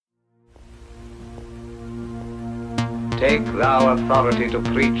Take thou authority to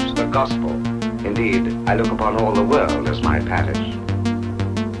preach the gospel. Indeed, I look upon all the world as my parish.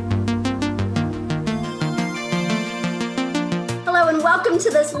 Hello and welcome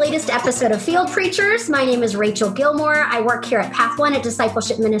to this latest episode of Field Preachers. My name is Rachel Gilmore. I work here at Path One at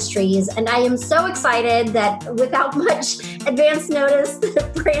Discipleship Ministries, and I am so excited that without much advance notice,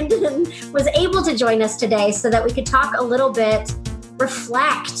 Brandon was able to join us today so that we could talk a little bit,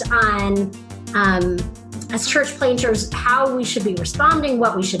 reflect on, as church planters, how we should be responding,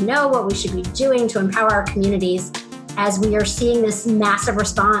 what we should know, what we should be doing to empower our communities as we are seeing this massive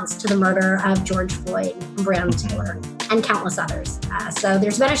response to the murder of George Floyd, Breonna Taylor, and countless others. So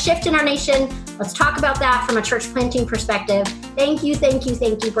there's been a shift in our nation. Let's talk about that from a church planting perspective. Thank you,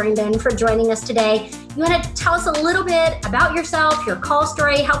 Brandon, for joining us today. You want to tell us a little bit about yourself, your call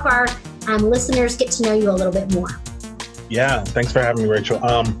story, help our listeners get to know you a little bit more. Yeah, thanks for having me, Rachel.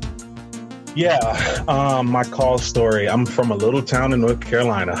 My call story. I'm from a little town in North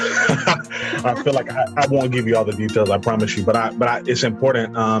Carolina. I feel like I won't give you all the details, I promise you, but it's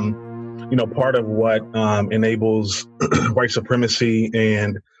important. Part of what enables white supremacy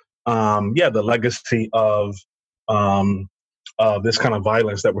and the legacy of this kind of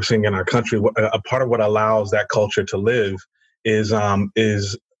violence that we're seeing in our country. A part of what allows that culture to live is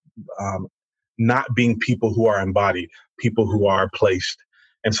not being people who are embodied, people who are placed.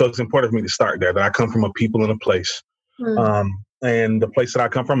 And so it's important for me to start there, that I come from a people and a place. And the place that I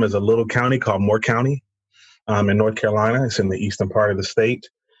come from is a little county called Moore County in North Carolina. It's in the eastern part of the state.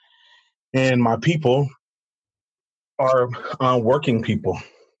 And my people are working people,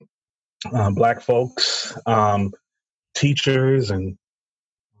 Black folks, teachers, and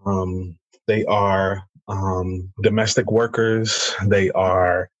they are domestic workers. They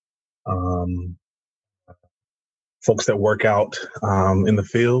are folks that work out in the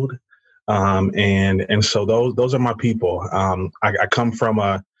field. And so those are my people. I come from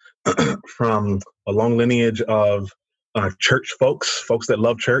a long lineage of church folks that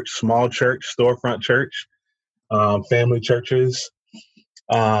love church, small church, storefront church, family churches.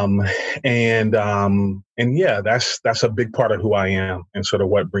 That's a big part of who I am and sort of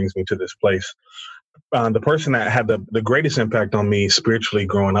what brings me to this place. The person that had the greatest impact on me spiritually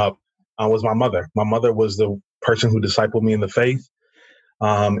growing up was my mother. My mother was the person who discipled me in the faith,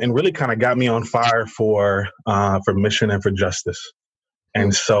 and really kind of got me on fire for mission and for justice.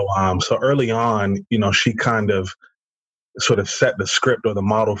 And so early on, she kind of sort of set the script or the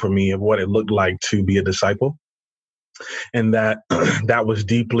model for me of what it looked like to be a disciple. And that was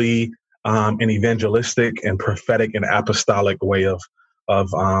deeply an evangelistic and prophetic and apostolic way of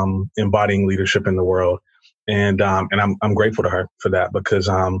embodying leadership in the world. And I'm grateful to her for that, because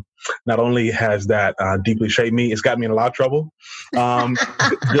not only has that deeply shaped me, it's got me in a lot of trouble,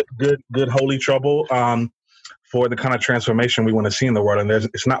 good holy trouble, for the kind of transformation we want to see in the world. And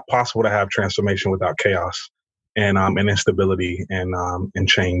it's not possible to have transformation without chaos and instability and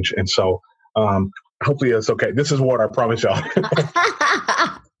change. And so hopefully it's okay. This is what I promise y'all.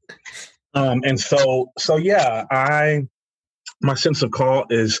 My sense of call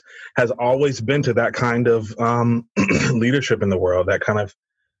has always been to that kind of leadership in the world, that kind of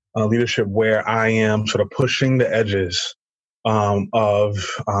leadership where I am sort of pushing the edges of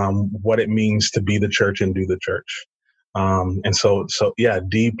what it means to be the church and do the church.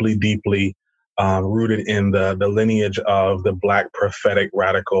 Deeply rooted in the lineage of the Black prophetic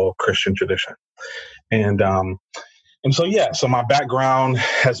radical Christian tradition. So my background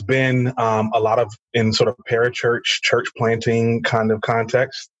has been a lot of in sort of parachurch, church planting kind of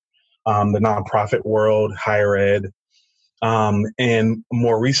context, the nonprofit world, higher ed. And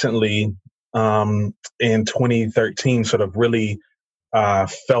more recently, in 2013, sort of really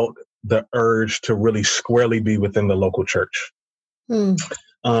felt the urge to really squarely be within the local church. And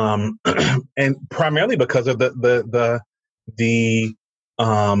primarily because of the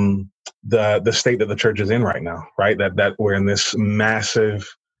state that the church is in right now, right? That we're in this massive,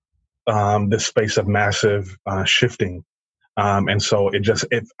 this space of massive shifting. And so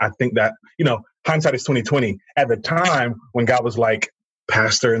I think that, hindsight is 2020. At the time when God was like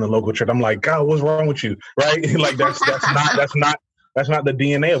pastor in the local church, I'm like, God, what's wrong with you? Right? Like that's not the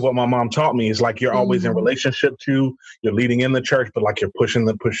DNA of what my mom taught me. It's like you're always in relationship to, you're leading in the church, but like you're pushing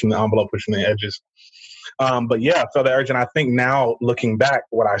the envelope, pushing the edges. I felt the urge. And I think now looking back,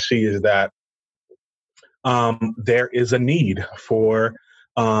 what I see is that there is a need for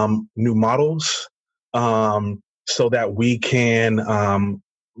new models so that we can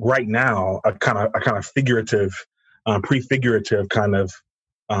right now a kind of figurative, prefigurative kind of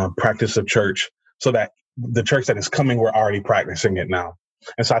practice of church, so that the church that is coming, we're already practicing it now.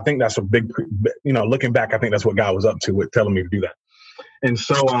 And so I think that's a big, looking back, I think that's what God was up to with telling me to do that. And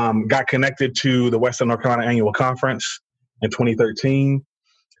so got connected to the Western North Carolina Annual Conference in 2013,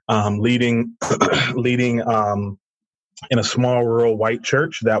 leading in a small rural white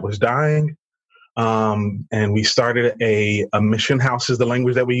church that was dying. And we started a mission house is the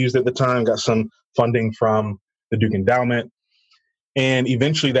language that we used at the time, got some funding from the Duke Endowment. And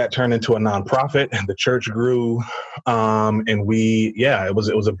eventually that turned into a nonprofit and the church grew. And it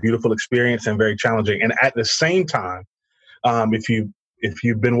was a beautiful experience and very challenging. And at the same time, if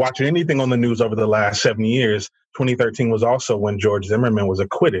you've been watching anything on the news over the last 7 years, 2013 was also when George Zimmerman was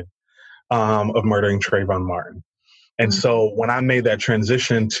acquitted of murdering Trayvon Martin. And so when I made that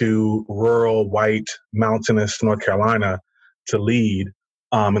transition to rural, white, mountainous North Carolina to lead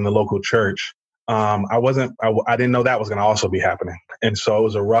in the local church, I didn't know that was going to also be happening. And so it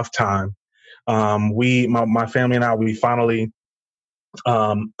was a rough time. My family and I, we finally,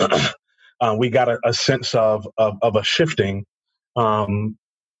 we got a sense of a shifting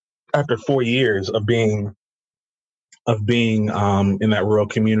after 4 years of being in that rural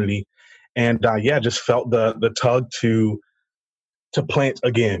community. And just felt the tug to plant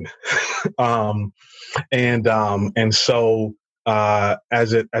again. And so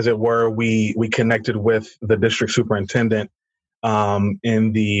as it were, we connected with the district superintendent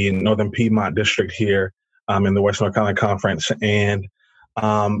in the Northern Piedmont district here in the West North Carolina Conference, and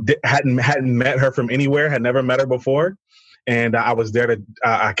hadn't met her from anywhere, had never met her before. And I was there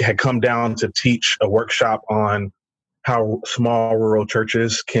I had come down to teach a workshop on how small rural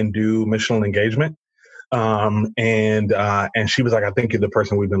churches can do missional engagement. And she was like, I think you're the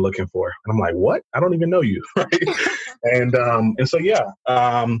person we've been looking for. And I'm like, what? I don't even know you. Right. And so,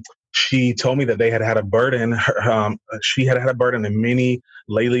 she told me that they had a burden. She had a burden, and many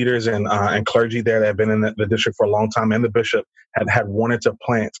lay leaders and clergy there that had been in the district for a long time, and the bishop had wanted to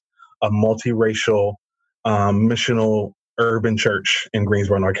plant a multiracial, missional urban church in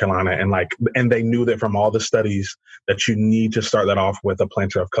Greensboro, North Carolina. And they knew that from all the studies that you need to start that off with a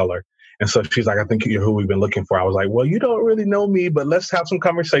planter of color. And so she's like, I think you're who we've been looking for. I was like, well, you don't really know me, but let's have some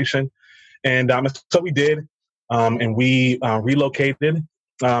conversation. And so we did. And we relocated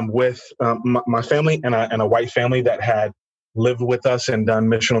with my family and a white family that had lived with us and done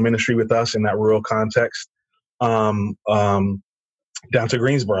missional ministry with us in that rural context, down to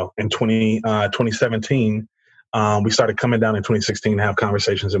Greensboro in 2017. We started coming down in 2016 to have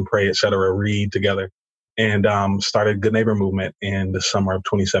conversations and pray, et cetera, read together, and started Good Neighbor Movement in the summer of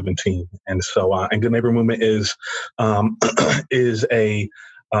 2017. And so, and Good Neighbor Movement is a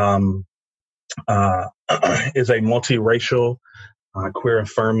multiracial, queer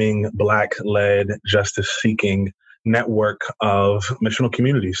affirming, Black-led, justice-seeking network of missional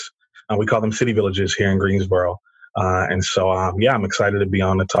communities. We call them city villages here in Greensboro. And so, I'm excited to be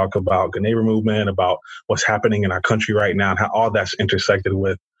on to talk about Good Neighbor Movement, about what's happening in our country right now, and how all that's intersected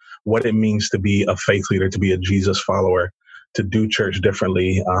with what it means to be a faith leader, to be a Jesus follower, to do church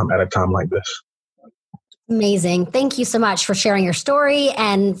differently at a time like this. Amazing. Thank you so much for sharing your story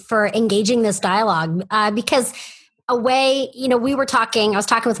and for engaging this dialogue. Because I was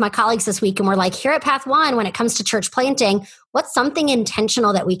talking with my colleagues this week, and we're like, here at Path One, when it comes to church planting, what's something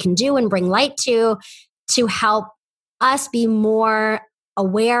intentional that we can do and bring light to help us be more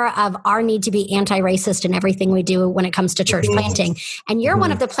aware of our need to be anti-racist in everything we do when it comes to church planting. And you're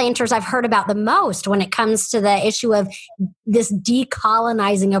one of the planters I've heard about the most when it comes to the issue of this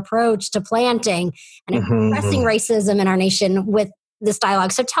decolonizing approach to planting and addressing racism in our nation with this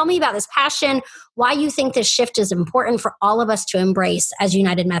dialogue. So tell me about this passion, why you think this shift is important for all of us to embrace as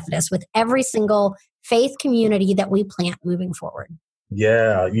United Methodists with every single faith community that we plant moving forward.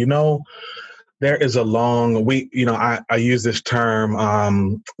 Yeah, there is a long, I use this term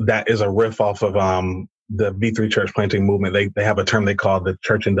that is a riff off of the V3 church planting movement. They have a term they call the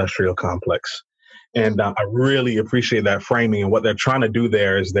church industrial complex. And I really appreciate that framing. And what they're trying to do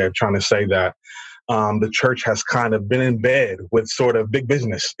there is they're trying to say that the church has kind of been in bed with sort of big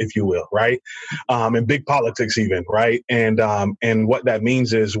business, if you will, right? And big politics even, right? And what that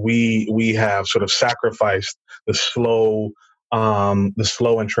means is we have sort of sacrificed the slow and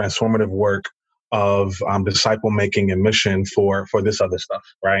transformative work of disciple making and mission for this other stuff,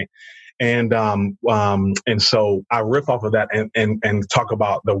 right? And so I riff off of that and talk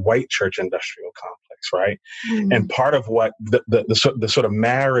about the white church industrial complex, right? Mm-hmm. And part of what the sort of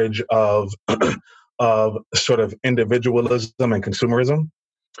marriage of sort of individualism and consumerism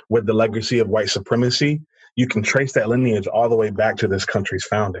with the legacy of white supremacy, you can trace that lineage all the way back to this country's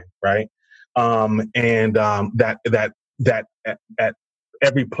founding, right? That at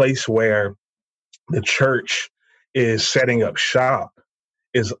every place where the church is setting up shop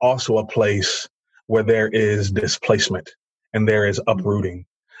is also a place where there is displacement and there is uprooting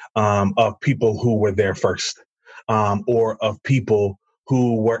of people who were there first, or of people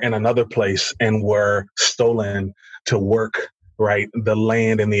who were in another place and were stolen to work, right, the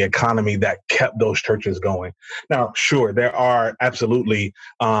land and the economy that kept those churches going. Now, sure, there are absolutely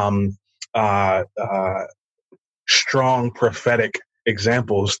strong prophetic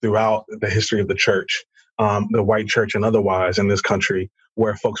examples throughout the history of the church, the white church and otherwise in this country,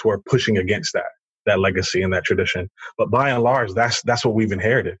 where folks were pushing against that legacy and that tradition. But by and large, that's what we've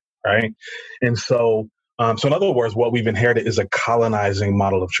inherited, right? And so in other words, what we've inherited is a colonizing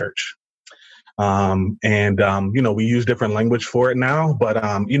model of church. We use different language for it now, but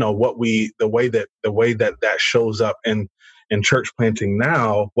the way that shows up in church planting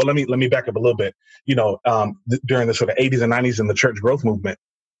now. Well, let me back up a little bit. During the sort of 80s and 90s in the church growth movement,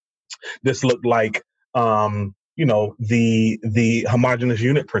 this looked like the homogeneous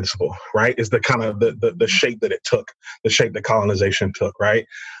unit principle, right? Is the kind of the shape that it took, the shape that colonization took, right?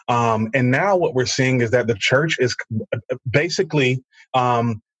 And now what we're seeing is that the church is basically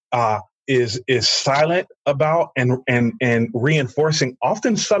is silent about and reinforcing,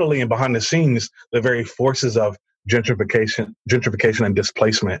 often subtly and behind the scenes, the very forces of gentrification and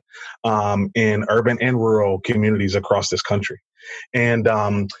displacement in urban and rural communities across this country, and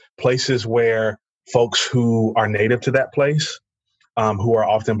places where folks who are native to that place, who are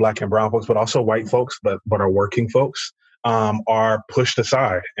often Black and brown folks, but also white folks, but are working folks, are pushed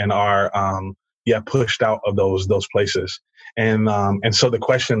aside and are pushed out of those places. And so the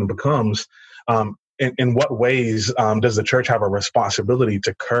question becomes, in what ways does the church have a responsibility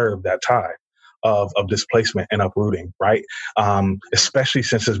to curb that tide of displacement and uprooting, right? Especially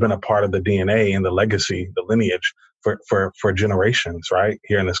since it's been a part of the DNA and the legacy, the lineage for generations, right,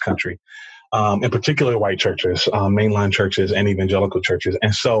 here in this country. In particular, white churches, mainline churches, and evangelical churches.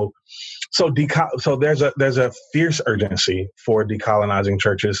 And so there's a fierce urgency for decolonizing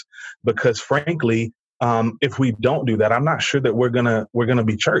churches, because frankly, if we don't do that, I'm not sure that we're gonna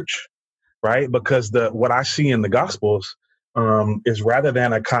be church, right? Because what I see in the Gospels is, rather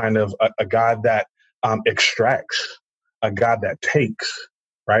than a kind of a God that extracts, a God that takes,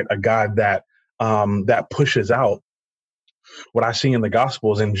 right, a God that pushes out. What I see in the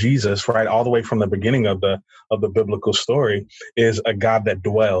Gospels in Jesus, right, all the way from the beginning of the biblical story, is a God that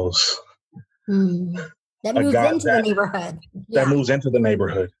dwells. That moves into the neighborhood. That moves into the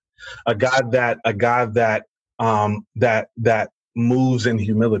neighborhood. A God that moves in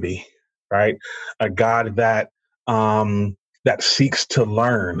humility, right? A God that seeks to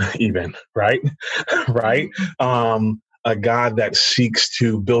learn, even, right? Right? A God that seeks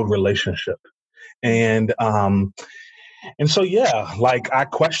to build relationship. And so, like, I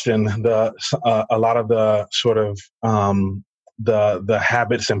question a lot of the sort of the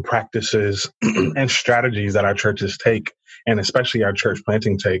habits and practices and strategies that our churches take, and especially our church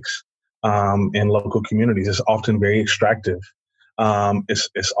planting takes in local communities. It's often very extractive.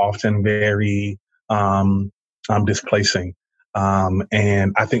 It's often very displacing.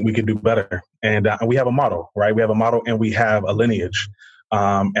 And I think we could do better. And we have a model, right? We have a model and we have a lineage.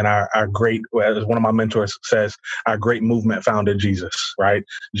 And our great, as one of my mentors says, our great movement found in Jesus, right?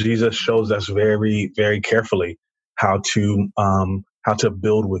 Jesus shows us very, very carefully how to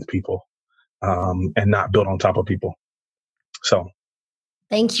build with people and not build on top of people. So.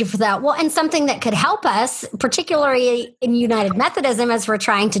 Thank you for that. Well, and something that could help us, particularly in United Methodism, as we're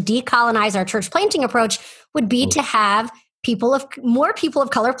trying to decolonize our church planting approach, would be to have more people of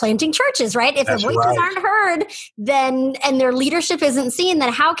color planting churches, right? If That's their voices aren't heard, then, and their leadership isn't seen,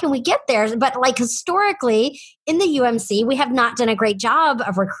 then how can we get there? But like historically in the UMC, we have not done a great job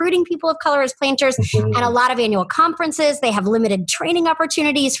of recruiting people of color as planters, and a lot of annual conferences, they have limited training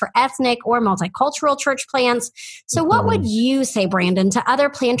opportunities for ethnic or multicultural church plants. So what would you say, Brandon, to other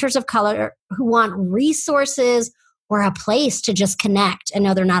planters of color who want resources or a place to just connect and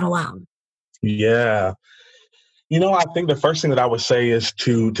know they're not alone? Yeah. I think the first thing that I would say is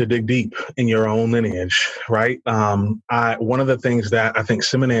to dig deep in your own lineage, right? One of the things that I think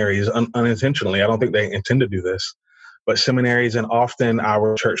seminaries, unintentionally, I don't think they intend to do this, but seminaries and often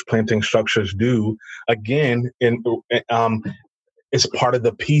our church planting structures do, again, it's part of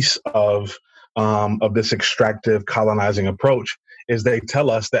the piece of this extractive colonizing approach, is they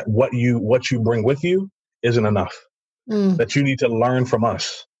tell us that what you bring with you isn't enough, that you need to learn from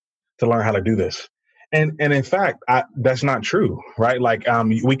us to learn how to do this. And in fact, that's not true, right? Like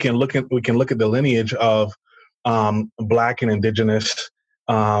we can look at the lineage of Black and Indigenous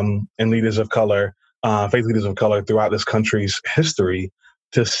and leaders of color, faith leaders of color throughout this country's history,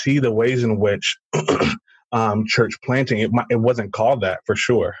 to see the ways in which church planting. It wasn't called that for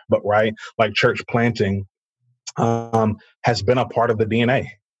sure, but right, like church planting has been a part of the DNA,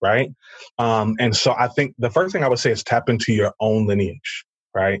 right? And so I think the first thing I would say is tap into your own lineage,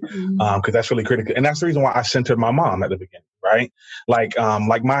 right? Because that's really critical, and that's the reason why I centered my mom at the beginning, right? Like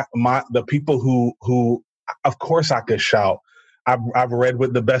the people who of course I could shout. I've read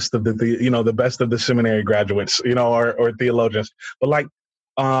with the best of the best of the seminary graduates, or theologians, but like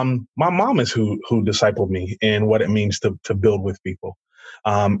my mom is who discipled me in what it means to build with people,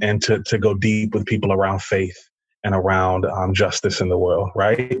 and to go deep with people around faith and around justice in the world,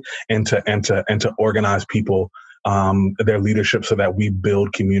 right? And to organize people, their leadership, so that we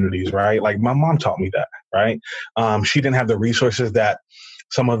build communities, right? Like my mom taught me that, right? She didn't have the resources that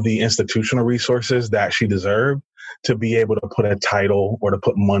some of the institutional resources that she deserved to be able to put a title or to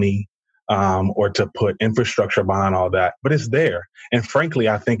put money, or to put infrastructure behind all that, but it's there. And frankly,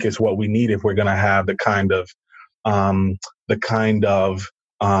 I think it's what we need if we're going to have the kind of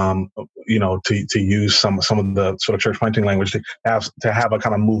to use some of the sort of church planting language to have a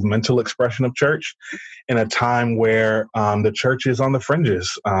kind of movemental expression of church in a time where the church is on the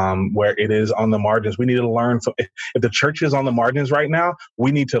fringes, where it is on the margins. We need to learn from, if the church is on the margins right now,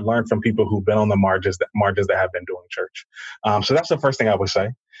 we need to learn from people who've been on the margins that have been doing church. So that's the first thing I would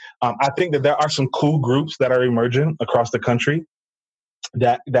say. I think that there are some cool groups that are emerging across the country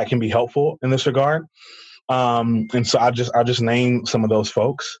that can be helpful in this regard. And so I'll just name some of those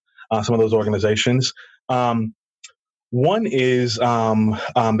folks, some of those organizations. One is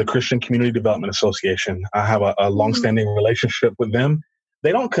the Christian Community Development Association. I have a longstanding relationship with them.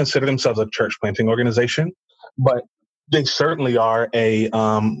 They don't consider themselves a church planting organization, but they certainly are a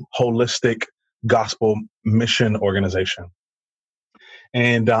holistic gospel mission organization.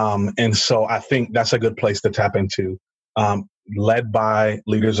 And so I think that's a good place to tap into, led by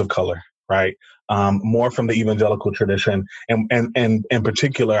leaders of color, right? More from the evangelical tradition. And in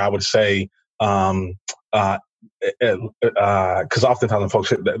particular, I would say, because oftentimes folks,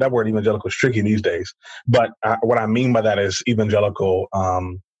 that word evangelical is tricky these days. But what I mean by that is evangelical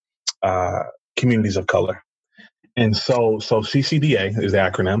communities of color. And so CCDA is the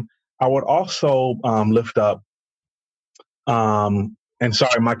acronym. I would also lift up, and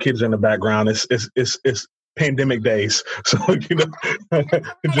sorry, my kids are in the background. It's pandemic days, so I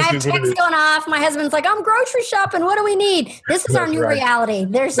have texts going off. My husband's like, "I'm grocery shopping. What do we need?" This is our new reality.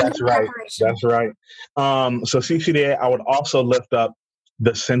 There's that's right. That's right. So CCDA, I would also lift up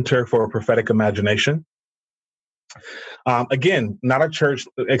the Center for Prophetic Imagination. Again, not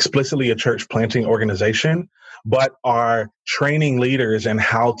explicitly a church planting organization, but are training leaders in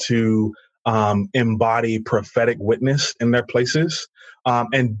how to embody prophetic witness in their places,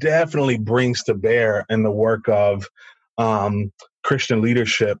 and definitely brings to bear in the work of Christian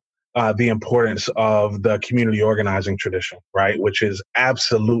leadership the importance of the community organizing tradition, right? Which is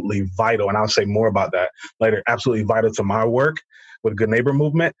absolutely vital. And I'll say more about that later. Absolutely vital to my work with Good Neighbor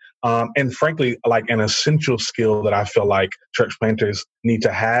Movement. And frankly, like an essential skill that I feel like church planters need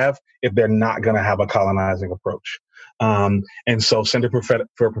to have if they're not going to have a colonizing approach. And so Center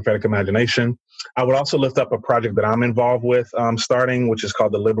for Prophetic Imagination. I would also lift up a project that I'm involved with starting, which is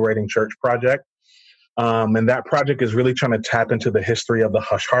called the Liberating Church Project. And that project is really trying to tap into the history of the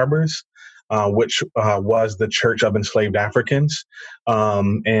Hush Harbors, which was the Church of Enslaved Africans.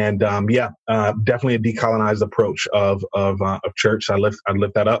 Definitely a decolonized approach of church. I lift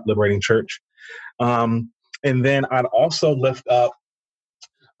that up, Liberating Church. And then I'd also lift up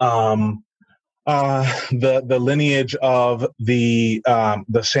the lineage of the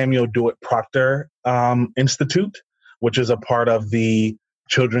Samuel Dewitt Proctor Institute, which is a part of the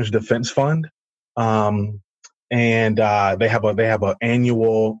Children's Defense Fund. And they have an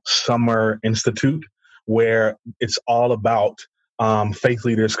annual summer institute where it's all about faith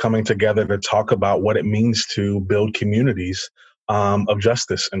leaders coming together to talk about what it means to build communities of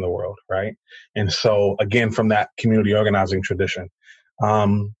justice in the world, right? And so, again, from that community organizing tradition,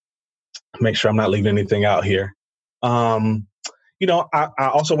 make sure I'm not leaving anything out here. I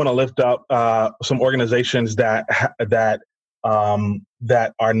also want to lift up some organizations that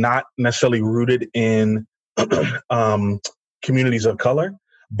are not necessarily rooted in communities of color,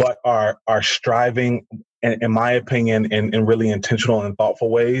 but are striving, in my opinion, in really intentional and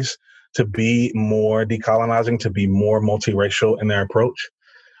thoughtful ways to be more decolonizing, to be more multiracial in their approach,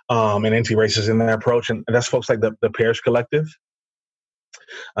 and anti-racist in their approach. And that's folks like the Parish Collective,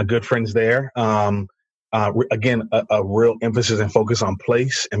 good friends there. Again, a real emphasis and focus on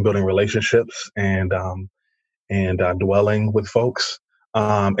place and building relationships and dwelling with folks.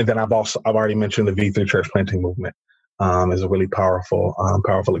 And then I've already mentioned the V3 Church Planting Movement is a really powerful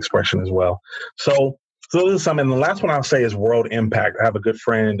expression as well. So So those are some. And the last one I'll say is World Impact. I have a good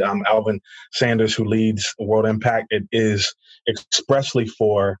friend, Alvin Sanders, who leads World Impact. It is expressly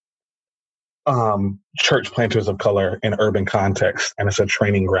for church planters of color in urban context, and it's a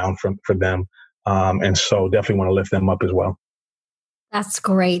training ground for them. And so definitely want to lift them up as well. That's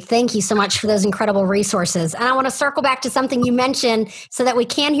great. Thank you so much for those incredible resources. And I want to circle back to something you mentioned so that we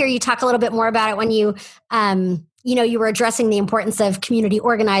can hear you talk a little bit more about it when you, you were addressing the importance of community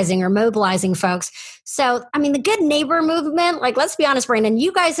organizing or mobilizing folks. So, I mean, the Good Neighbor movement, like, let's be honest, Brandon,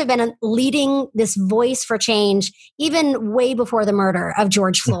 you guys have been leading this voice for change even way before the murder of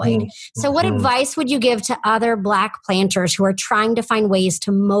George Floyd. So what advice would you give to other Black planters who are trying to find ways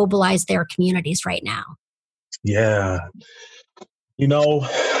to mobilize their communities right now? Yeah.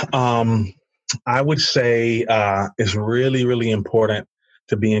 I would say it's really, really important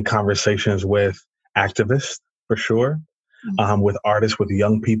to be in conversations with activists, for sure, with artists, with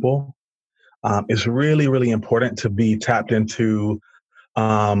young people. It's really, really important to be tapped into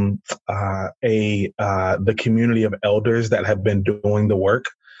the community of elders that have been doing the work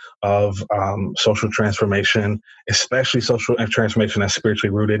of social transformation, especially social transformation that's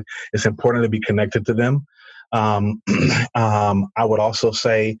spiritually rooted. It's important to be connected to them. I would also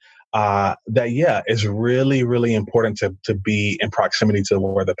say that, it's really, really important to be in proximity to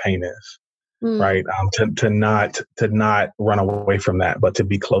where the pain is, right? To not run away from that, but to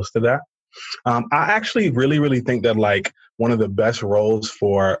be close to that. I actually really, really think that, like, one of the best roles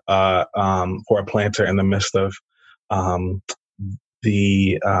for a planter in the midst of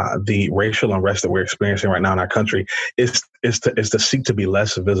the racial unrest that we're experiencing right now in our country is to seek to be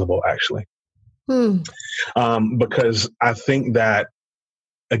less visible, actually. Because I think that,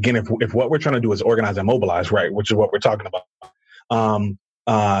 again, if what we're trying to do is organize and mobilize, right, which is what we're talking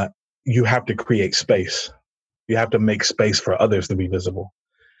about, you have to create space. You have to make space for others to be visible.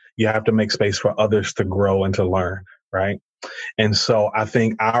 You have to make space for others to grow and to learn, right? And so I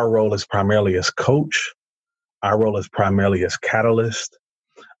think our role is primarily as coach. Our role is primarily as catalyst.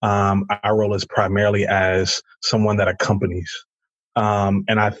 Our role is primarily as someone that accompanies.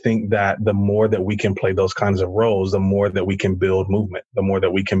 And I think that the more that we can play those kinds of roles, the more that we can build movement, the more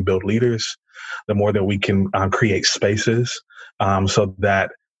that we can build leaders, the more that we can create spaces, so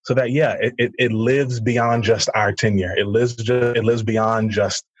that it lives beyond just our tenure. It lives beyond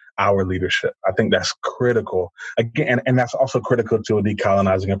just our leadership. I think that's critical. Again, and that's also critical to a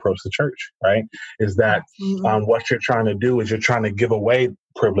decolonizing approach to church, right? Is that what you're trying to do is you're trying to give away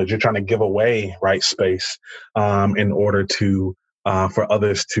privilege. You're trying to give away, right, space in order to for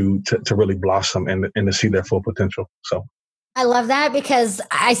others to really blossom and to see their full potential. So I love that, because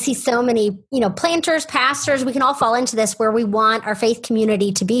I see so many, planters, pastors, we can all fall into this where we want our faith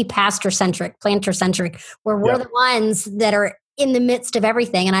community to be pastor-centric, planter-centric, where we're the ones that are in the midst of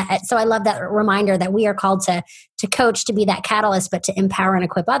everything. And so I love that reminder that we are called to coach, to be that catalyst, but to empower and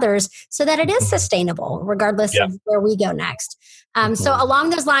equip others so that it is sustainable, regardless of where we go next. So along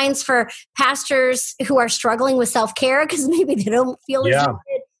those lines, for pastors who are struggling with self-care because maybe they don't feel as good,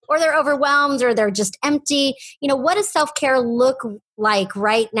 or they're overwhelmed, or they're just empty, what does self-care look like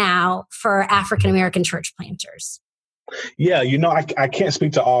right now for African-American church planters? Yeah, I can't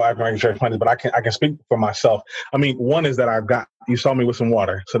speak to all African-American church planters, but I can speak for myself. I mean, one is that you saw me with some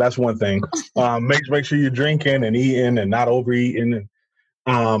water. So that's one thing. Make sure you're drinking and eating and not overeating.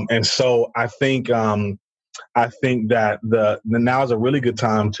 And so I think that the now is a really good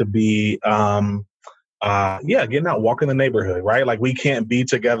time to be, getting out, walking the neighborhood, right? Like, we can't be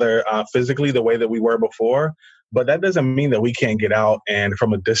together physically the way that we were before, but that doesn't mean that we can't get out and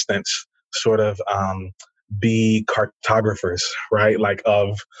from a distance sort of, be cartographers, right? Like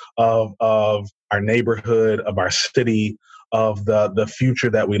of our neighborhood, of our city, of the future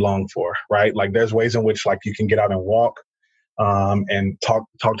that we long for, right? Like, there's ways in which, like, you can get out and walk, and talk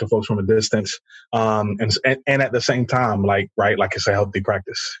to folks from a distance, and at the same time, like, right, like, it's a healthy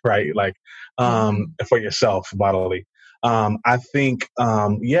practice, right? Like, for yourself bodily. I think,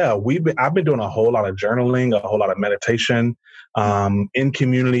 I've been doing a whole lot of journaling, a whole lot of meditation, in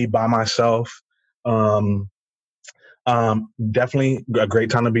community by myself. Definitely a great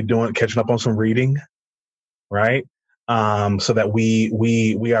time to be catching up on some reading, right? So that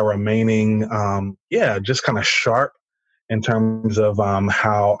we are remaining, just kind of sharp in terms of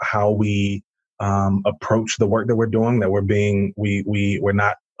how we approach the work that we're doing. That we're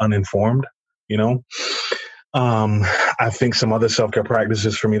not uninformed, I think some other self-care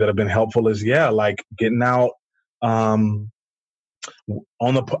practices for me that have been helpful is like getting out. I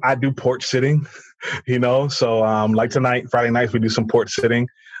do porch sitting, so like tonight, Friday nights, we do some porch sitting,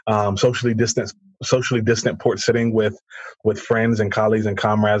 socially distanced socially distant port sitting with friends and colleagues and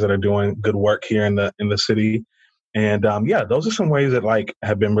comrades that are doing good work here in the city. And those are some ways that like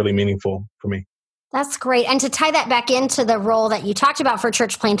have been really meaningful for me. That's great. And to tie that back into the role that you talked about for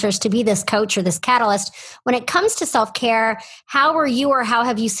church planters to be this coach or this catalyst, when it comes to self-care, how are you or how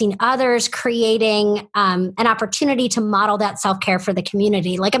have you seen others creating an opportunity to model that self-care for the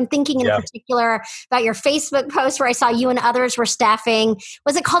community? Like I'm thinking in particular about your Facebook post where I saw you and others were staffing.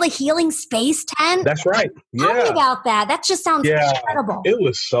 Was it called a healing space tent? That's right. Tell me about that. That just sounds incredible. It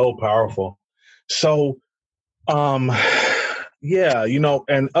was so powerful. So, and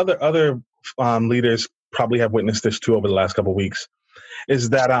other leaders probably have witnessed this too over the last couple of weeks,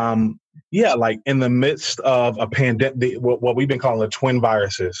 is that, like in the midst of a pandemic, what we've been calling the twin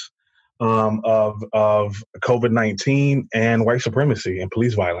viruses of COVID-19 and white supremacy and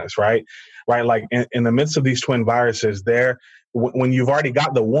police violence, right? Like in the midst of these twin viruses, when you've already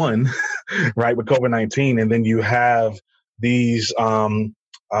got the one, right, with COVID-19, and then you have these viral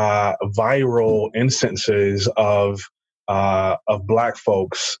instances of Black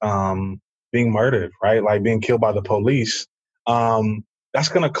folks being murdered, right? Like being killed by the police. That's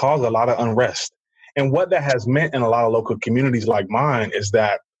going to cause a lot of unrest. And what that has meant in a lot of local communities like mine is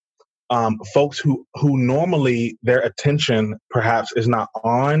that folks who normally their attention perhaps is not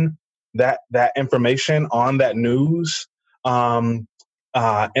on that information, on that news in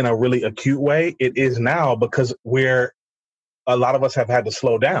a really acute way, it is now, because a lot of us have had to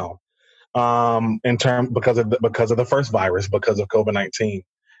slow down because of the first virus, because of COVID-19.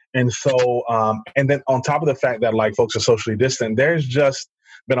 And so, and then on top of the fact that like folks are socially distant, there's just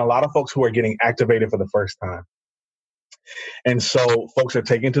been a lot of folks who are getting activated for the first time. And so folks are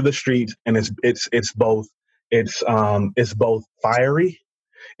taking to the streets, and it's both fiery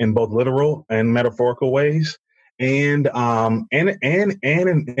in both literal and metaphorical ways. And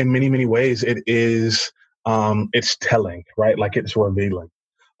in many, many ways it is, it's telling, right? Like it's revealing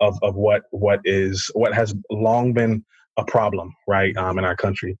of what has long been a problem, right, in our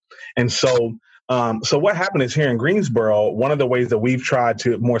country. And so what happened is here in Greensboro, one of the ways that we've tried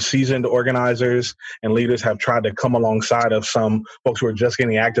to, more seasoned organizers and leaders have tried to come alongside of some folks who are just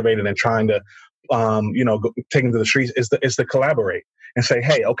getting activated and trying to, take them to the streets, is to collaborate and say,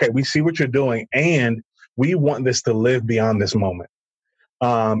 hey, okay, we see what you're doing, and we want this to live beyond this moment.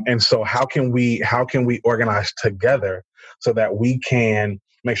 And so how can we organize together so that we can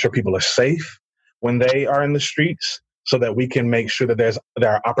make sure people are safe when they are in the streets, so that we can make sure that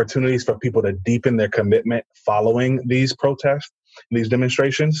there are opportunities for people to deepen their commitment following these protests, these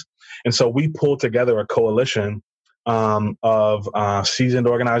demonstrations. And so we pulled together a coalition of seasoned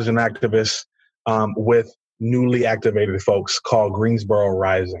organizers and activists with newly activated folks called Greensboro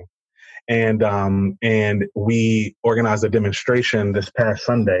Rising. And we organized a demonstration this past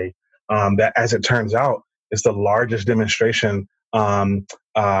Sunday that, as it turns out, is the largest demonstration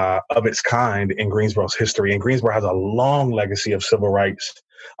of its kind in Greensboro's history. And Greensboro has a long legacy of civil rights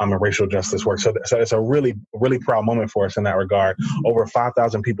and racial justice work. So it's a really, really proud moment for us in that regard. Over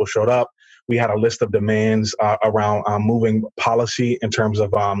 5,000 people showed up. We had a list of demands around moving policy in terms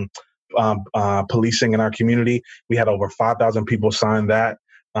of policing in our community. We had over 5,000 people sign that.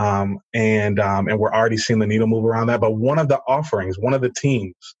 And we're already seeing the needle move around that. But one of the offerings, one of the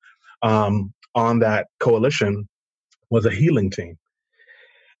teams on that coalition was a healing team.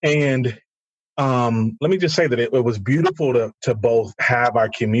 And let me just say that it was beautiful to both have our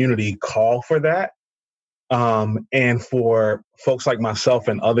community call for that, and for folks like myself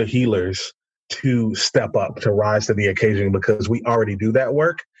and other healers to step up, to rise to the occasion, because we already do that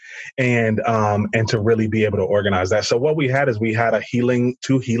work, and to really be able to organize that. So what we had is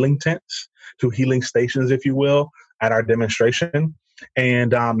two healing tents, two healing stations, if you will, at our demonstration.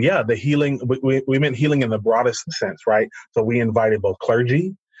 And the healing, we meant healing in the broadest sense, right? So we invited both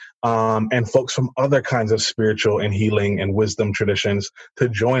clergy and folks from other kinds of spiritual and healing and wisdom traditions to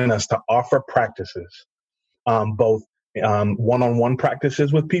join us to offer practices, both one-on-one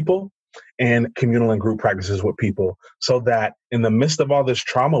practices with people and communal and group practices with people, so that in the midst of all this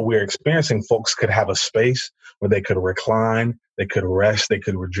trauma we're experiencing, folks could have a space where they could recline, they could rest, they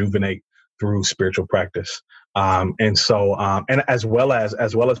could rejuvenate through spiritual practice. And as well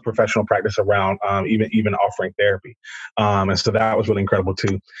as professional practice around even offering therapy. And so that was really incredible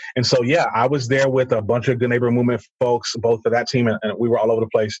too. And so, I was there with a bunch of Good Neighbor Movement folks, both for that team, and we were all over the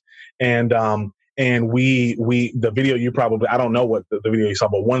place. And we the video you probably, I don't know what the video you saw,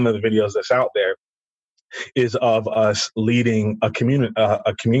 but one of the videos that's out there is of us leading a communion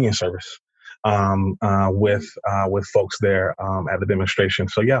service with folks there at the demonstration.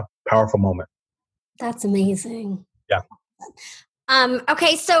 So powerful moment. That's amazing. Yeah.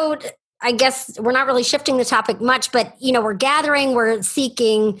 Okay, so I guess we're not really shifting the topic much, but, we're gathering, we're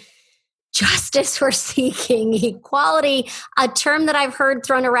seeking justice, we're seeking equality. A term that I've heard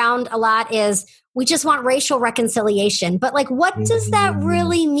thrown around a lot is we just want racial reconciliation. But what does that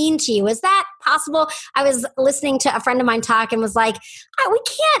really mean to you? Is that possible? I was listening to a friend of mine talk and was like, we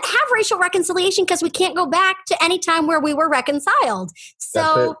can't have racial reconciliation because we can't go back to any time where we were reconciled.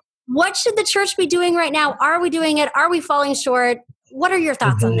 So what should the church be doing right now? Are we doing it? Are we falling short? What are your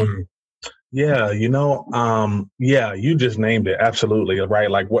thoughts on that? Yeah, you just named it. Absolutely. Right.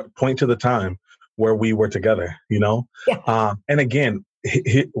 Point to the time where we were together, Yeah. And again,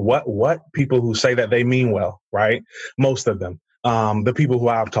 what people who say that they mean well, right? Most of them, the people who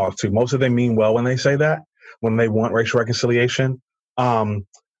I've talked to, most of them mean well when they say that, when they want racial reconciliation.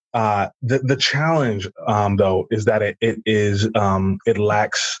 The challenge, though, is that it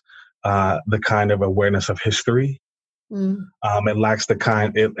lacks the kind of awareness of history. It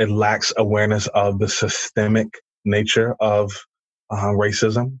lacks awareness of the systemic nature of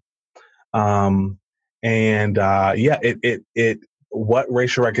racism. What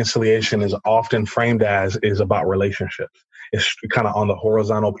racial reconciliation is often framed as is about relationships. It's kind of on the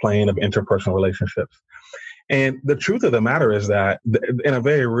horizontal plane of interpersonal relationships. And the truth of the matter is that in a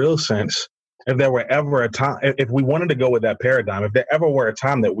very real sense, if there were ever a time, if we wanted to go with that paradigm, if there ever were a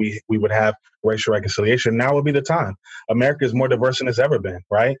time that we would have racial reconciliation, now would be the time. America is more diverse than it's ever been,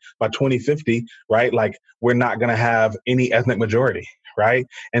 right? By 2050, right? We're not going to have any ethnic majority, right?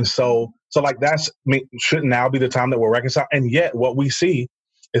 And so shouldn't now be the time that we're reconciled? And yet what we see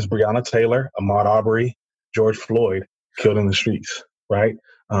is Breonna Taylor, Ahmaud Arbery, George Floyd killed in the streets, right?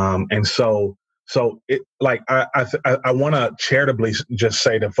 I want to charitably just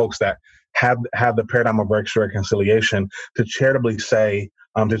say to folks that have the paradigm of racial reconciliation to charitably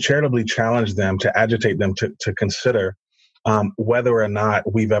challenge them, to agitate them to consider whether or not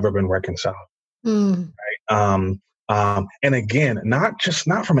we've ever been reconciled. Right? And again, not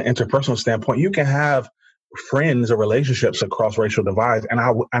from an interpersonal standpoint. You can have friends or relationships across racial divides, and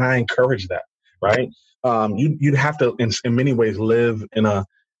I encourage that. Right? You'd have to, in many ways, live in a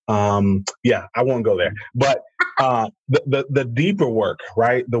I won't go there, but the deeper work,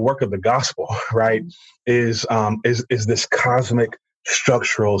 right? The work of the gospel, right, is this cosmic,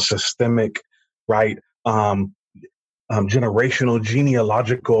 structural, systemic, right, generational,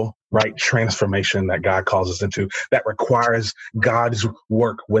 genealogical, right, transformation that God calls us into, that requires God's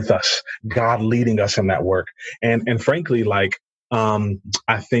work with us, God leading us in that work, and frankly,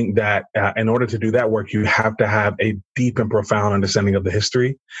 I think that in order to do that work, you have to have a deep and profound understanding of the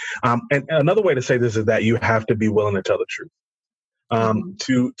history. And another way to say this is that you have to be willing to tell the truth.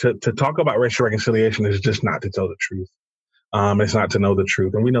 To talk about racial reconciliation is just not to tell the truth. It's not to know the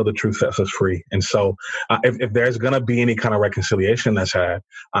truth. And we know the truth sets us free. And so if there's going to be any kind of reconciliation that's had,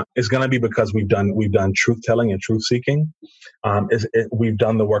 it's going to be because we've done truth telling and truth seeking. We've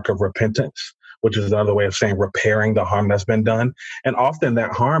done the work of repentance, which is another way of saying repairing the harm that's been done. And often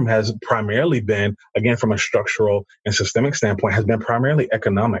that harm has primarily been, again, from a structural and systemic standpoint, has been primarily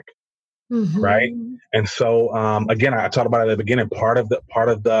economic, right? And so, again, I talked about it at the beginning. Part of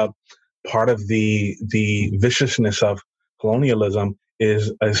the viciousness of colonialism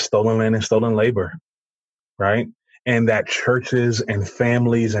is stolen land and stolen labor, right? And that churches and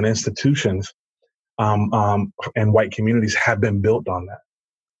families and institutions and white communities have been built on that.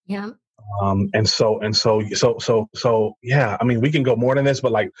 Yeah. Yeah, I mean, we can go more than this,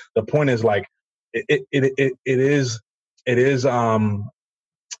 but the point is it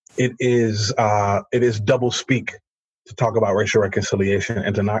is double speak to talk about racial reconciliation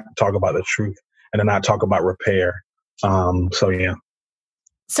and to not talk about the truth and to not talk about repair. Yeah.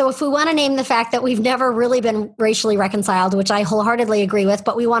 So if we want to name the fact that we've never really been racially reconciled, which I wholeheartedly agree with,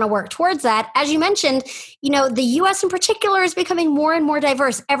 but we want to work towards that. As you mentioned, the U.S. in particular is becoming more and more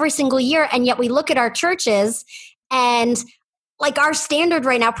diverse every single year. And yet we look at our churches and our standard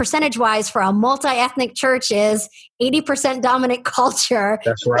right now, percentage-wise, for a multi-ethnic church is 80% dominant culture,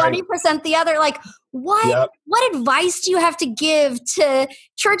 that's right. 20% the other. What advice do you have to give to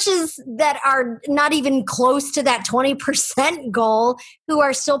churches that are not even close to that 20% goal, who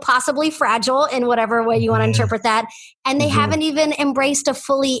are still possibly fragile in whatever way you want to interpret that, and they haven't even embraced a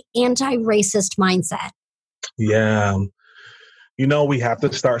fully anti-racist mindset? Yeah. we have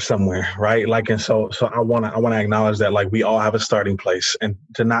to start somewhere, right? Like, and so I want to acknowledge that, like, we all have a starting place, and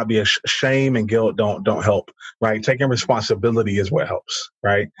to not be shame and guilt don't help, right? Taking responsibility is what helps,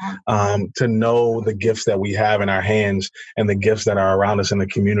 right? To know the gifts that we have in our hands and the gifts that are around us in the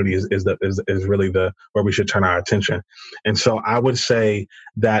community is really where we should turn our attention. And so I would say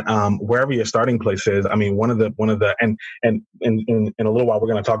that wherever your starting place is, I mean, one of the and in a little while we're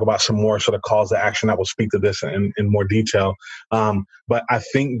going to talk about some more sort of calls to action that will speak to this in more detail. But I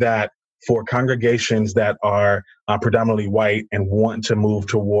think that for congregations that are predominantly white and want to move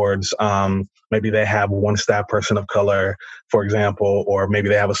towards maybe they have one staff person of color, for example, or maybe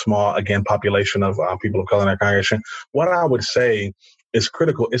they have a small, again, population of people of color in their congregation, what I would say is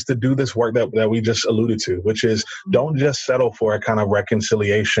critical is to do this work that we just alluded to, which is don't just settle for a kind of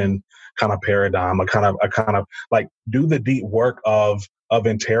reconciliation kind of paradigm, a kind of like do the deep work of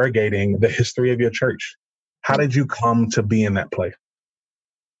interrogating the history of your church. How did you come to be in that place?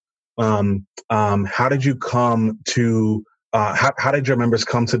 How did you come to, how did your members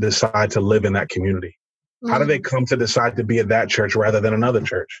come to decide to live in that community? How did they come to decide to be at that church rather than another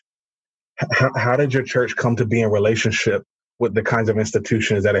church? How did your church come to be in relationship with the kinds of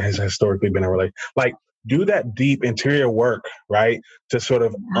institutions that it has historically been in relation? Like, do that deep interior work, right? To sort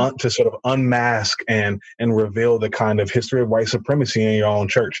of unmask and reveal the kind of history of white supremacy in your own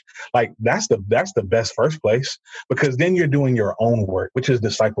church. Like that's the best first place, because then you're doing your own work, which is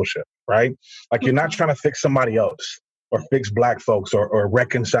discipleship, right? Like you're not trying to fix somebody else or fix Black folks or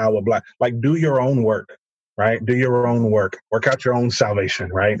reconcile with Black. Like do your own work, right? Do your own work. Work out your own salvation,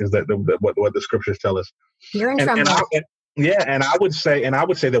 right? Is that what the scriptures tell us? You're in trouble. Yeah, and I would say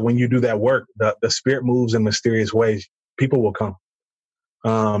that when you do that work, the Spirit moves in mysterious ways. People will come.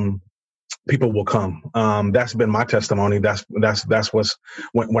 People will come. That's been my testimony. That's what's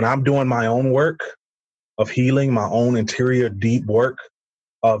when I'm doing my own work of healing, my own interior deep work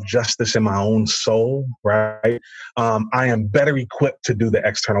of justice in my own soul, right? I am better equipped to do the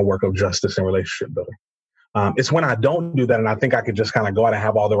external work of justice and relationship building. It's when I don't do that, and I think I could just kind of go out and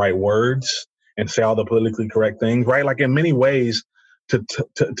have all the right words and say all the politically correct things, right? Like in many ways,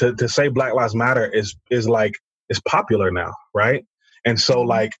 to say Black Lives Matter is popular now, right? And so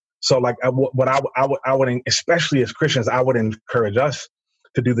what I would, especially as Christians, I would encourage us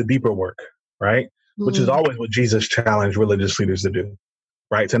to do the deeper work, right? Which is always what Jesus challenged religious leaders to do,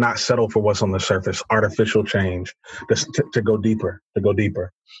 right? To not settle for what's on the surface, artificial change, to go deeper,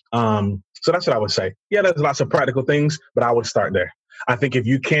 So that's what I would say. Yeah, there's lots of practical things, but I would start there. I think if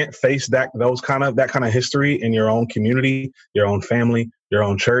you can't face that kind of history in your own community, your own family, your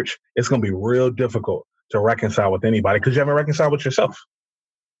own church, it's going to be real difficult to reconcile with anybody because you haven't reconciled with yourself.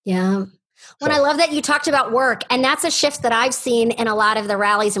 Yeah. Well, I love that you talked about work. And that's a shift that I've seen in a lot of the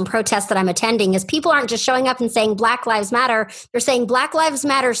rallies and protests that I'm attending is people aren't just showing up and saying Black Lives Matter. They're saying Black Lives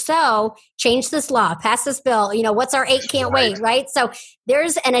Matter. So change this law, pass this bill. What's our 8 can't wait, right? So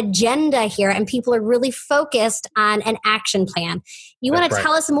there's an agenda here and people are really focused on an action plan. You want to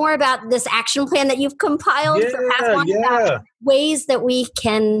tell us more about this action plan that you've compiled for Path One, about ways that we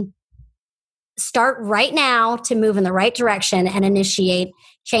can start right now to move in the right direction and initiate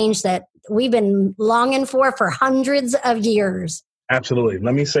change that we've been longing for hundreds of years. Absolutely.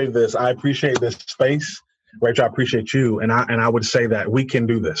 Let me say this. I appreciate this space. Rachel, I appreciate you. And I would say that we can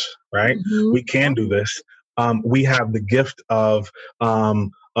do this, right? Mm-hmm. We can do this. We have the gift of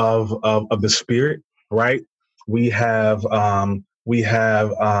the Spirit, right? We have the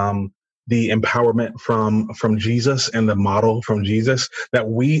empowerment from Jesus and the model from Jesus, that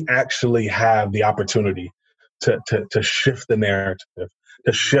we actually have the opportunity to shift the narrative,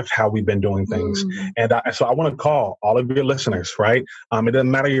 to shift how we've been doing things. And so I want to call all of your listeners, right? It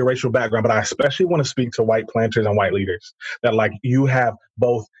doesn't matter your racial background, but I especially want to speak to white planters and white leaders, that like you have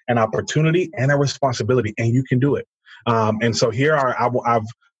both an opportunity and a responsibility, and you can do it. And so here I've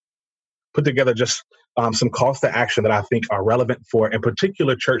put together just some calls to action that I think are relevant for, in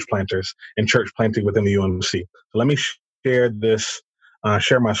particular, church planters and church planting within the UMC. So let me share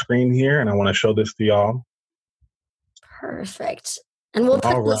my screen here, and I want to show this to y'all. Perfect. And we'll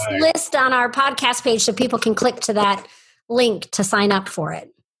put this list on our podcast page so people can click to that link to sign up for it.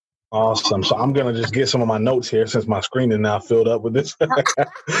 Awesome. So I'm going to just get some of my notes here since my screen is now filled up with this.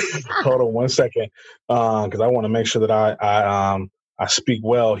 Hold on one second, because I want to make sure that I speak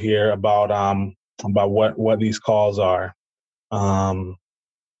well here about what these calls are.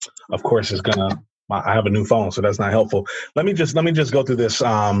 Of course, I have a new phone, so that's not helpful. Let me just go through this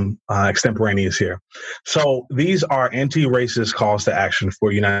extemporaneous here. So these are anti-racist calls to action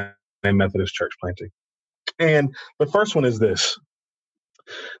for United Methodist Church planting. And the first one is this,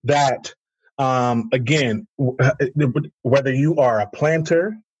 that Again, whether you are a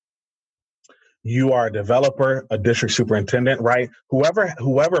planter, you are a developer, a district superintendent, right?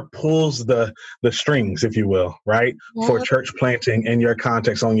 Whoever pulls the strings, if you will, right, for church planting in your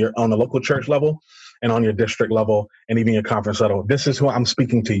context on the local church level and on your district level and even your conference level. This is who I'm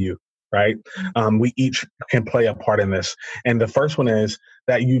speaking to you, right? We each can play a part in this. And the first one is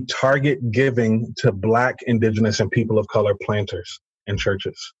that you target giving to Black, Indigenous, and people of color planters in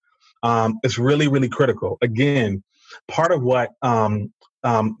churches. It's really, really critical. Again, part of what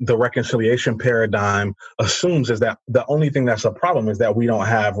the reconciliation paradigm assumes is that the only thing that's a problem is that we don't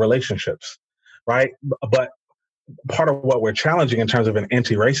have relationships, right? But part of what we're challenging in terms of an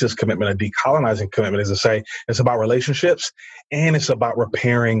anti-racist commitment, a decolonizing commitment, is to say it's about relationships and it's about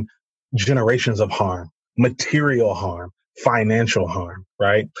repairing generations of harm, material harm, financial harm,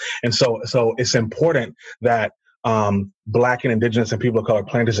 right? And so it's important that Black and Indigenous and people of color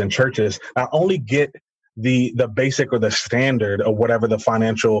planters in churches not only get the basic or the standard of whatever the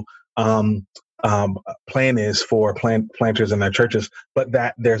financial plan is for planters in their churches, but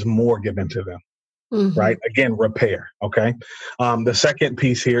that there's more given to them. Mm-hmm. Right? Again, repair. Okay. The second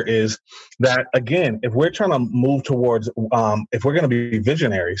piece here is that, again, if we're trying to move towards, if we're going to be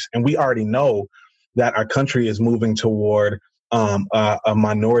visionaries, and we already know that our country is moving toward a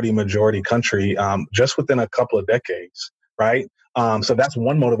minority majority country just within a couple of decades, right? So that's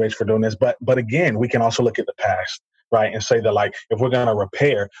one motivation for doing this. But again, we can also look at the past, right, and say that, like, if we're going to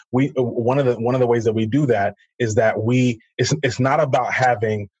repair, one of the ways that we do that is that it's not about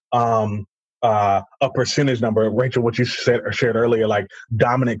having a percentage number, Rachel, what you said or shared earlier, like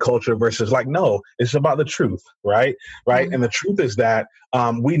dominant culture versus no, it's about the truth, right? Mm-hmm. And the truth is that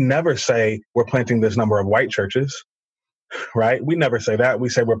we never say we're planting this number of white churches, right? We never say that. We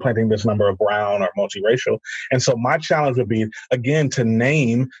say we're planting this number of brown or multiracial. And so my challenge would be, again, to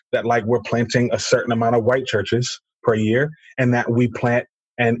name that we're planting a certain amount of white churches per year, and that we plant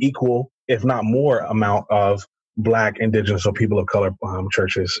an equal, if not more, amount of Black, Indigenous, or people of color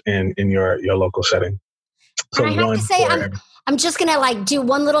churches in your local setting. So I have to say, I'm just going to do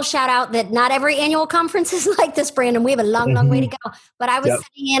one little shout out that not every annual conference is like this, Brandon. We have a long, long way to go. But I was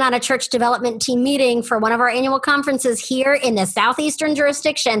sitting in on a church development team meeting for one of our annual conferences here in the southeastern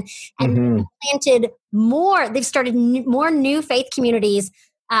jurisdiction, and they've started more new faith communities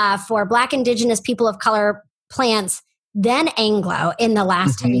for Black, Indigenous, people of color plants than Anglo in the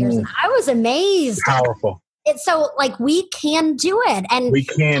last 10 years. And I was amazed. Powerful. It's so we can do it, and we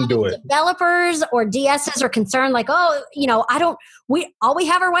can do it. Developers or DSs are concerned, we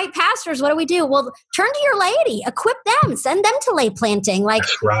have our white pastors. What do we do? Well, turn to your laity, equip them, send them to lay planting.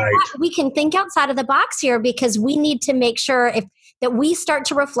 That's right. We can think outside of the box here, because we need to make sure that we start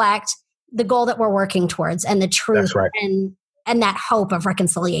to reflect the goal that we're working towards and the truth. That's right. and that hope of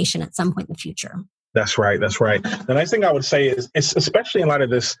reconciliation at some point in the future. That's right. That's right. The nice thing I would say is, especially in light of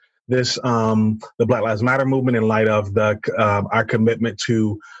this the Black Lives Matter movement, in light of our commitment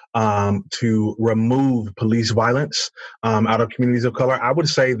to remove police violence out of communities of color, I would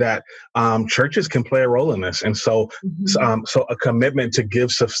say that churches can play a role in this. And so a commitment to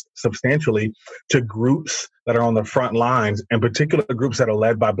give substantially to groups that are on the front lines, in particular groups that are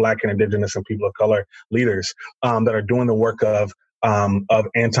led by Black and Indigenous and people of color leaders that are doing the work of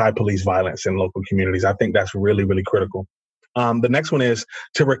anti-police violence in local communities. I think that's really, really critical. The next one is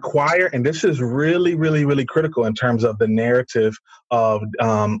to require, and this is really, really, really critical in terms of the narrative of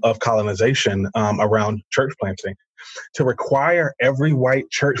colonization around church planting, to require every white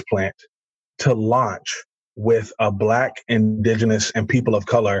church plant to launch with a Black, Indigenous, and people of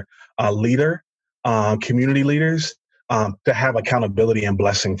color leader, community leaders, to have accountability and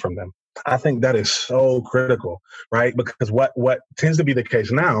blessing from them. I think that is so critical, right? Because what tends to be the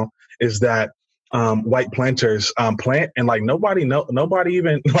case now is that white planters plant, and nobody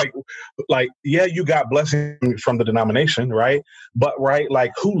even you got blessing from the denomination, right? But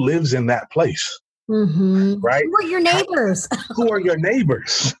who lives in that place? Mm-hmm. Right? Who are your neighbors? Who are your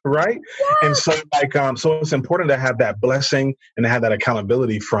neighbors? Right? Yeah. And so so it's important to have that blessing and to have that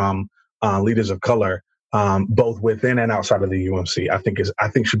accountability from leaders of color, both within and outside of the UMC. I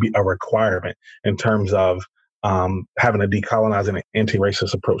think should be a requirement in terms of having a decolonizing and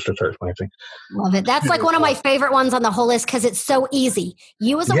anti-racist approach to church planting. Love it. That's one of my favorite ones on the whole list, because it's so easy.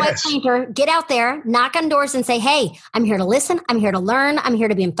 You as a white planter, get out there, knock on doors and say, hey, I'm here to listen. I'm here to learn. I'm here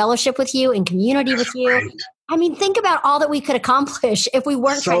to be in fellowship with you, in community with you. Right. I mean, think about all that we could accomplish if we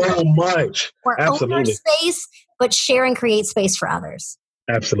weren't so much. Own our space, but share and create space for others.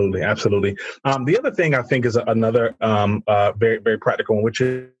 Absolutely. Absolutely. The other thing I think is another very, very practical one, which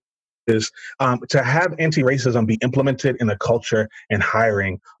is to have anti-racism be implemented in the culture and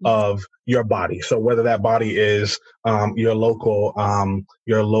hiring of your body. So whether that body is your local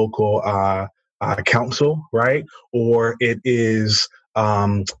council, right, or it is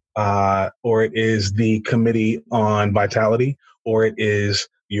the Committee on Vitality, or it is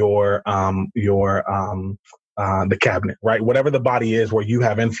your the cabinet, right? Whatever the body is where you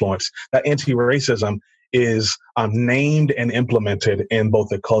have influence, that anti-racism is named and implemented in both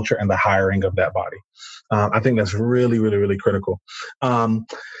the culture and the hiring of that body. I think that's really, really, really critical. The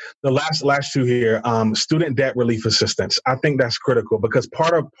last two here, student debt relief assistance. I think that's critical because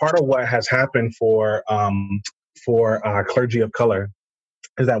part of what has happened for clergy of color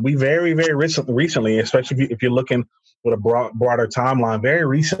is that we very, very recently, especially if you're looking with a broader timeline, very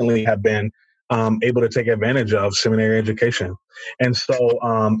recently have been able to take advantage of seminary education. And so,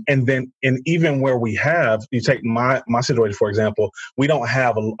 and even where we have, you take my situation, for example, we don't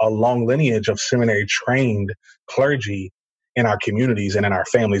have a long lineage of seminary trained clergy in our communities and in our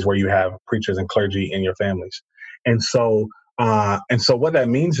families where you have preachers and clergy in your families. And so what that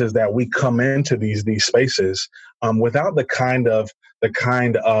means is that we come into these spaces without the kind of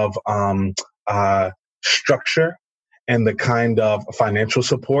structure and the kind of financial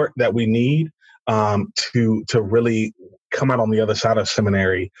support that we need to really come out on the other side of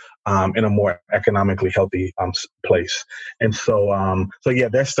seminary in a more economically healthy place. And so yeah,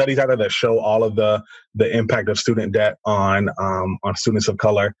 there's studies out there that show all of the impact of student debt on students of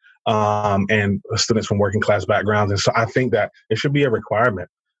color and students from working class backgrounds. And so I think that it should be a requirement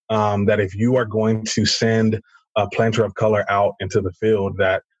that if you are going to send a planter of color out into the field,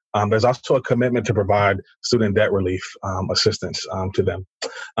 that there's also a commitment to provide student debt relief assistance to them.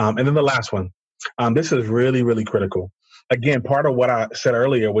 And then the last one, this is really, really critical. Again, part of what I said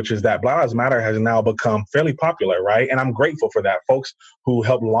earlier, which is that Black Lives Matter has now become fairly popular, right? And I'm grateful for that. Folks who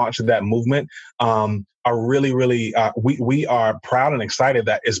helped launch that movement are really, really, we are proud and excited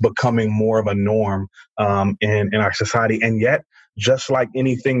that it's becoming more of a norm in our society. And yet, just like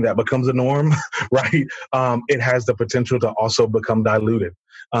anything that becomes a norm, right, it has the potential to also become diluted.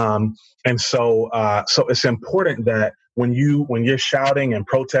 And so it's important that when you're shouting and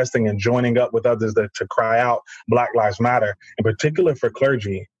protesting and joining up with others to cry out Black Lives Matter, in particular for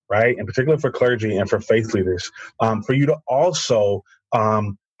clergy, right, in particular for clergy and for faith leaders, for you to also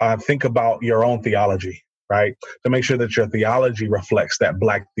think about your own theology, right, to make sure that your theology reflects that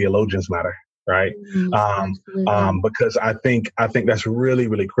Black theologians matter, right, because I think that's really,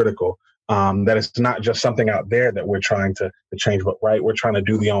 really critical. That it's not just something out there that we're trying to change, but right, we're trying to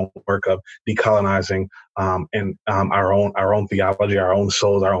do the own work of decolonizing and our own theology, our own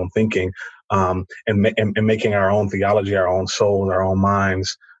souls, our own thinking, and making our own theology, our own souls, our own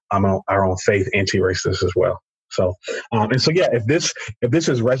minds, our own faith anti-racist as well. So, and so, yeah, if this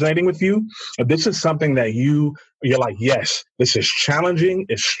is resonating with you, if this is something that you're like, yes, this is challenging,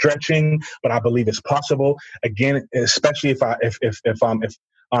 it's stretching, but I believe it's possible. Again, especially if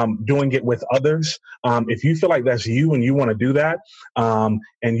doing it with others, if you feel like that's you and you want to do that, and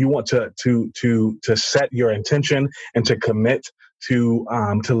you want to set your intention and to commit to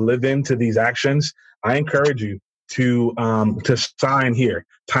live into these actions, I encourage you to sign here,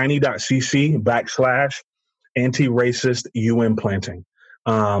 tiny.cc/anti-racist UN planting,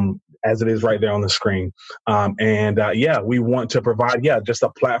 as it is right there on the screen. We want to provide, just a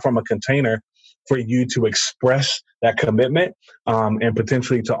platform, a container for you to express that commitment, and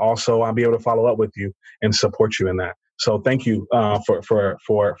potentially to also be able to follow up with you and support you in that. So thank you for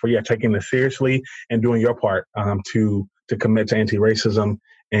taking this seriously and doing your part to commit to anti-racism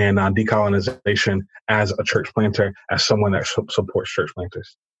and decolonization as a church planter, as someone that supports church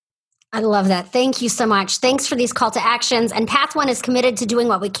planters. I love that. Thank you so much. Thanks for these call to actions. And Path One is committed to doing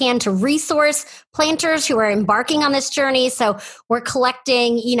what we can to resource planters who are embarking on this journey. So we're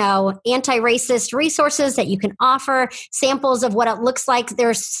collecting, anti-racist resources that you can offer, samples of what it looks like.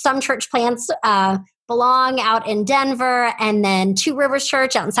 There's some church plants, Belong out in Denver, and then Two Rivers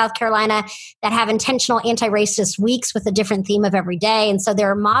Church out in South Carolina that have intentional anti-racist weeks with a different theme of every day. And so there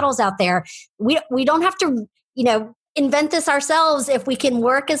are models out there. We don't have to, invent this ourselves. If we can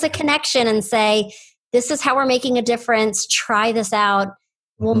work as a connection and say, this is how we're making a difference, try this out,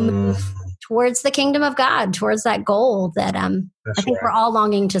 we'll move towards the kingdom of God, towards that goal that I think we're all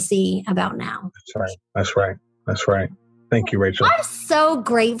longing to see about now. That's right. Thank you, Rachel. I'm so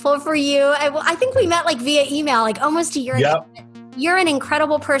grateful for you. I think we met via email, almost a year ago. You're an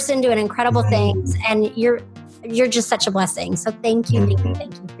incredible person doing incredible things, and you're just such a blessing. So thank you.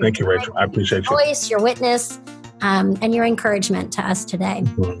 Thank you, Rachel. I appreciate your voice, your witness, and your encouragement to us today.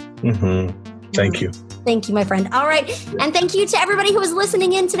 Thank you. Thank you, my friend. All right. And thank you to everybody who was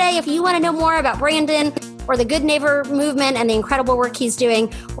listening in today. If you want to know more about Brandon or the Good Neighbor movement and the incredible work he's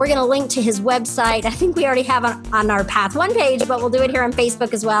doing, we're going to link to his website. I think we already have on our Path One page, but we'll do it here on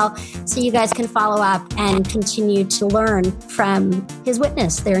Facebook as well. So you guys can follow up and continue to learn from his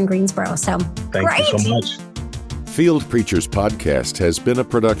witness there in Greensboro. So Thank you so much. Field Preachers Podcast has been a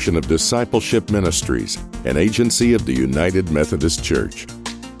production of Discipleship Ministries, an agency of the United Methodist Church.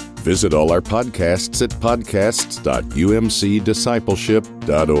 Visit all our podcasts at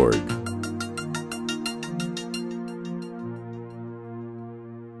podcasts.umcdiscipleship.org.